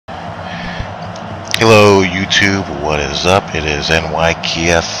YouTube, what is up? It is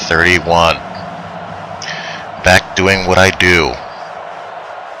Ncaa 31. Back doing what I do.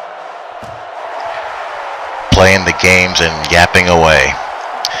 Playing the games and yapping away.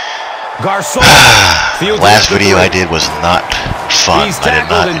 Last video I did was not fun. I did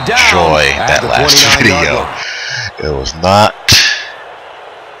not enjoy that last video. It was not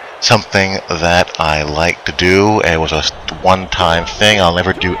something that I like to do. It was a one-time thing. I'll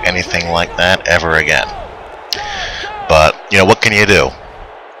never do anything like that ever again. But, you know, what can you do?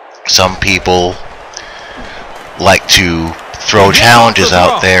 Some people like to throw challenges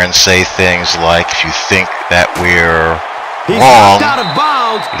out there and say things like, if you think that we're wrong,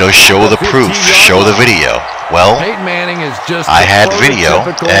 you know, show the proof, show the video. Well, I had video,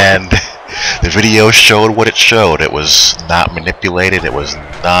 and the video showed what it showed. It was not manipulated, it was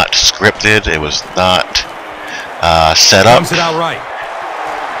not scripted, it was not set up,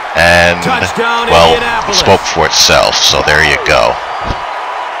 and, well, it spoke for itself, so there you go.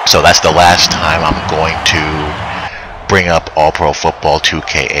 So that's the last time I'm going to bring up All-Pro Football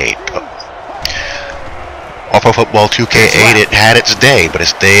 2K8. All-Pro Football 2K8, it had its day, but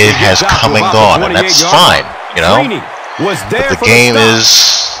its day has come and gone, and that's fine, you know? But the game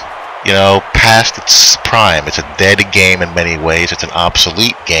is, you know, past its prime. It's a dead game in many ways. It's an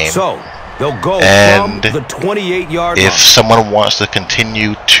obsolete game. So they'll go and from the 28-yard line. If someone wants to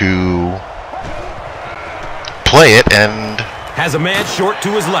continue to play it and has a man short to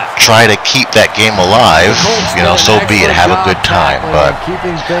his left, try to keep that game alive, you know, so be it. Have a good time. But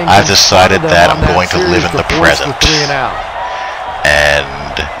I've decided that I'm going to live in the present,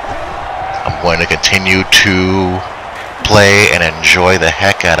 and I'm going to continue to play and enjoy the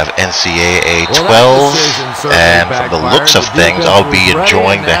heck out of Ncaa 12, and from the looks of things, I'll be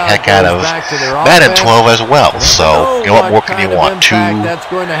enjoying the heck out of Madden 12 as well. So, you know, what more can you want? Two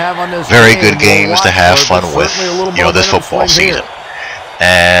very good games to have fun with, you know, this football season.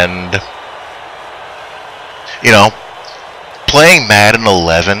 And, you know, playing Madden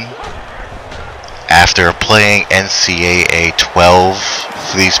 11 after playing Ncaa 12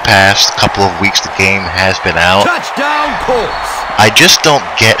 for these past couple of weeks, the game has been out. Touchdown Colts. I just don't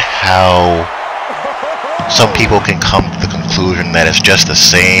get how some people can come to the conclusion that it's just the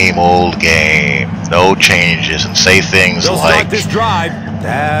same old game, no changes, and say things like this drive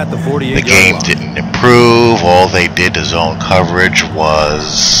at the 48 the game didn't improve, all they did to zone coverage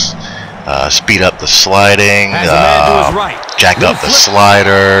was speed up the sliding, jack up the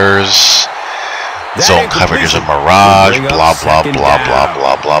sliders, zone coverage is a mirage, blah, blah, blah, blah,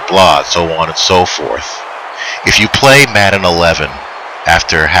 blah, blah, blah, so on and so forth. If you play Madden 11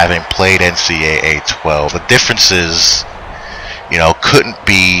 after having played Ncaa 12, the differences, you know, couldn't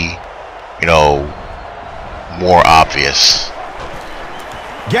be, you know, more obvious.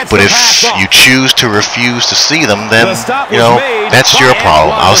 But if you choose to refuse to see them, then, you know, that's your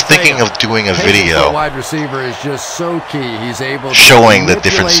problem. I was thinking of doing a video showing the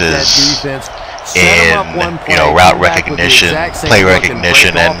differences in, you know, route recognition, play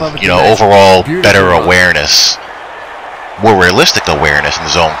recognition, and, you know, overall better awareness, more realistic awareness in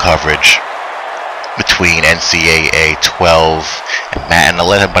zone coverage between Ncaa 12 and Madden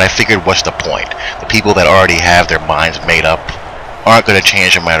 11. But I figured, what's the point? The people that already have their minds made up aren't going to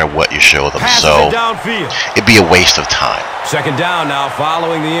change no matter what you show them, so it'd be a waste of time. Second down now,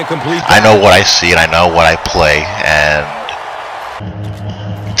 following the incomplete. I know what I see and I know what I play, and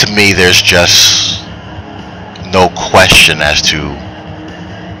to me there's just no question as to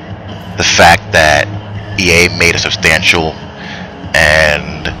the fact that EA made a substantial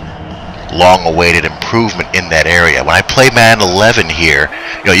and long-awaited improvement in that area. When I play Madden 11 here,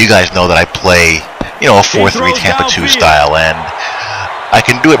 you know, you guys know that I play, you know, a 4-3 Tampa 2 style, and I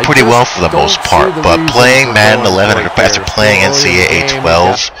can do it pretty well for the most part. But playing Madden 11 after playing Ncaa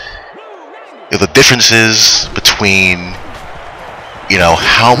 12, you know, the differences between, you know,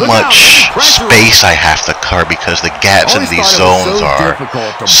 how much space I have to cover because the gaps in these zones are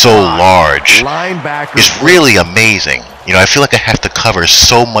so large is really amazing. You know, I feel like I have to cover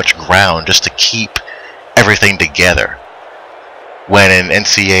so much ground just to keep everything together. When in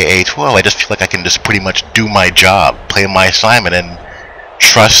Ncaa 12, I just feel like I can just pretty much do my job, play my assignment, and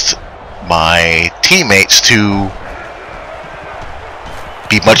trust my teammates to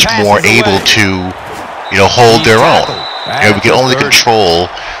be much more able to, you know, hold their own. You know, we can only control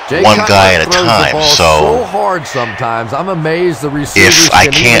one guy at a time, so if I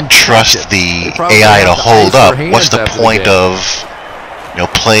can't trust the AI to hold up, what's the point of, you know,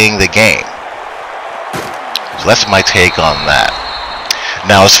 playing the game? So that's my take on that.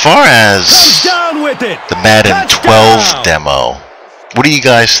 Now, as far as the Madden 12 demo, what do you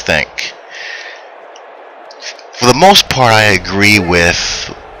guys think? for the most part, I agree with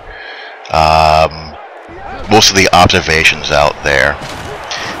most of the observations out there,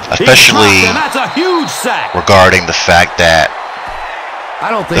 especially regarding the fact that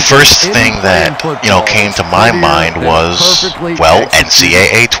the first thing that came to my mind was, well,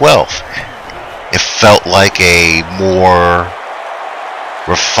 NCAA 12. It felt like a more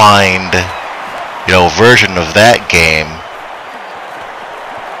refined, version of that game,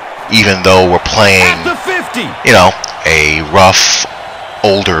 even though we're playing, a rough,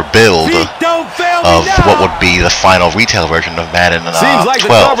 older build of what would be the final retail version of Madden 12.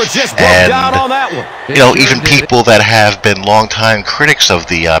 And, even people that have been longtime critics of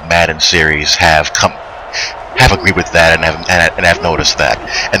the Madden series have agreed with that and have noticed that.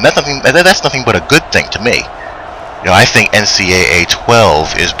 And that's nothing but a good thing to me. I think NCAA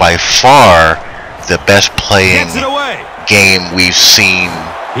 12 is by far the best playing game we've seen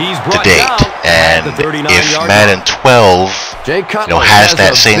to date, and if Madden 12 has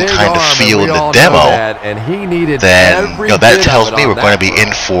that same kind of feel in the demo, then that tells me we're going to be in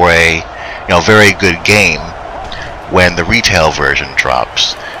for a very good game when the retail version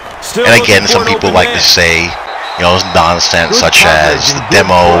drops. And again, some people like to say nonsense such as the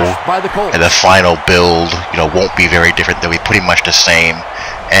demo and the final build won't be very different, they'll be pretty much the same.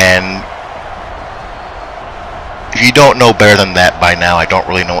 And if you don't know better than that by now, I don't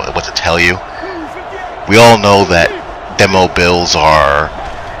really know what to tell you. We all know that demo builds are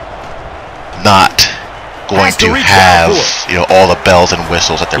not going to have all the bells and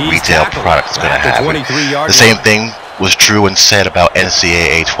whistles that the retail product is going to have. The same thing was true and said about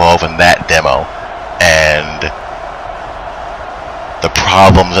NCAA 12 and that demo, and the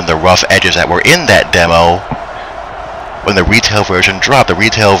problems and the rough edges that were in that demo when the retail version dropped. The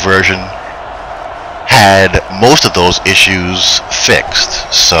retail version had most of those issues fixed.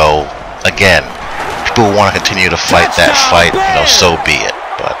 So again, people want to continue to fight that fight, so be it.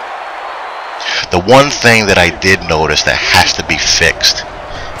 But the one thing that I did notice that has to be fixed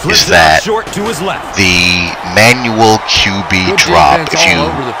is that the manual QB drop, if you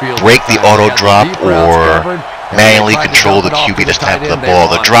break the auto drop or manually control the QB to snap the ball,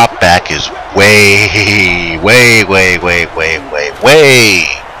 the drop back is way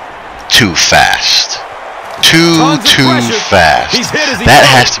too fast. Too fast. That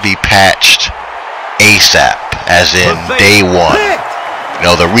has to be patched ASAP, as in day one.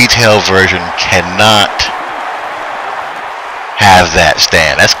 The retail version cannot have that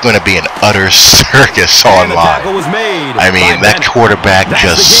stand. That's going to be an utter circus online. I mean, that quarterback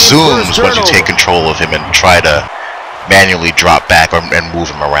just zooms once you take control of him and try to manually drop back and move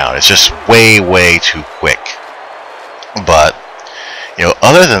him around. It's just way too quick. But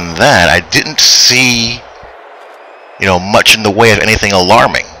other than that, I didn't see much in the way of anything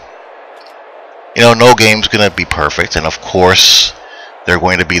alarming. No game's gonna be perfect, and of course there are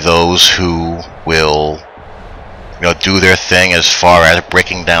going to be those who will do their thing as far as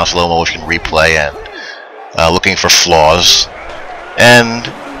breaking down slow motion replay and looking for flaws. And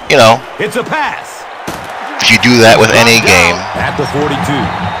it's a pass. If you do that with any game, at the 42,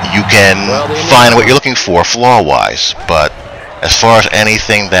 you can find what you're looking for flaw-wise. But as far as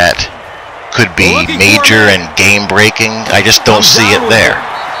anything that could be major and game-breaking, I just don't see it there.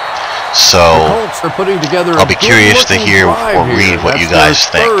 So I'll be curious to hear or read what you guys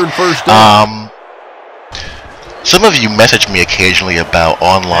think. Some of you message me occasionally about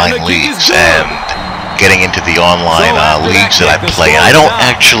online leagues and getting into the online leagues that I play. And I don't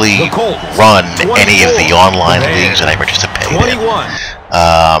actually run any of the online leagues that I participate in.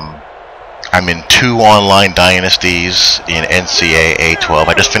 I'm in 2 online dynasties in NCAA 12.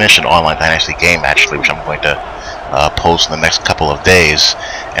 I just finished an online dynasty game, actually, which I'm going to post in the next couple of days.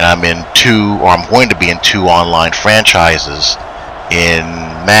 And I'm going to be in 2 online franchises in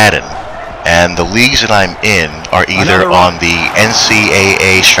Madden. And the leagues that I'm in are either on the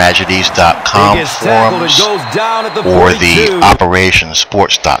NCAAstrategies.com forums or the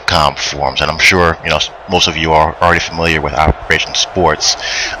OperationSports.com forums. And I'm sure most of you are already familiar with Operation Sports.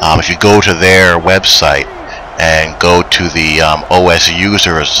 If you go to their website and go to the OS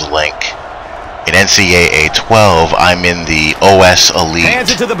users link in NCAA 12, I'm in the OS Elite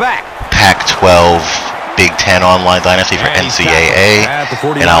Pac-12 Big 10 online dynasty for NCAA,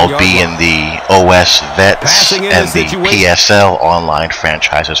 and I'll be in the OS Vets and the PSL online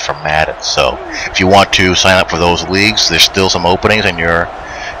franchises for Madden. So if you want to sign up for those leagues, there's still some openings, and you're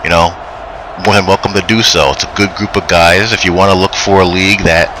more than welcome to do so. It's a good group of guys. If you want to look for a league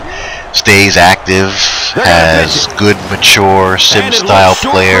that stays active, has good mature sim style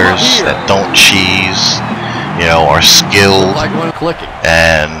players that don't cheese, are skilled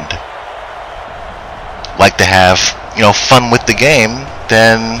and like to have, you know, fun with the game,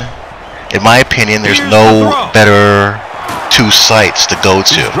 then in my opinion there's no better two sites to go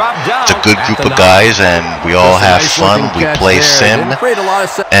to. It's a good group of guys and we all have fun, we play sim,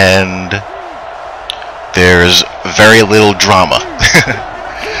 and there's very little drama.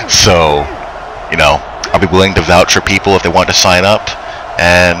 So, you know, I'll be willing to vouch for people if they want to sign up,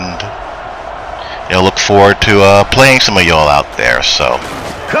 and you know, look forward to playing some of y'all out there. So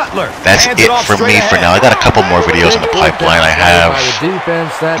that's it for me for now. I got a couple more videos in the pipeline. I have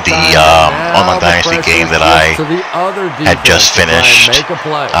the Online Dynasty game that I had just finished.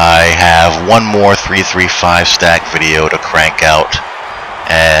 I have one more 3-3-5 stack video to crank out,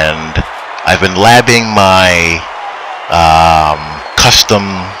 and I've been labbing my custom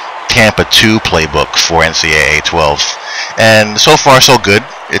Tampa 2 playbook for Ncaa 12, and so far so good.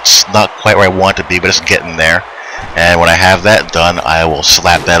 It's not quite where I want to be, but it's getting there. And when I have that done, I will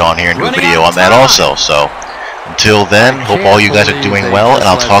slap that on here and do a video on that also. So until then, hope all you guys are doing well, and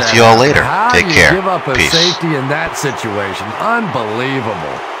I'll talk to you all later. Take care. Peace. Safety in that situation,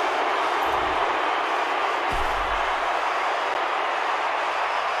 unbelievable.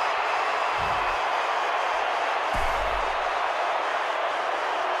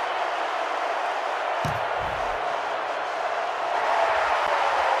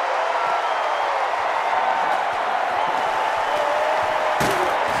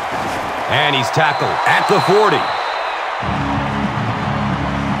 And he's tackled at the 40.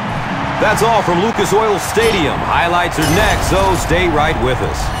 That's all from Lucas Oil Stadium. Highlights are next, so stay right with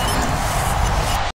us.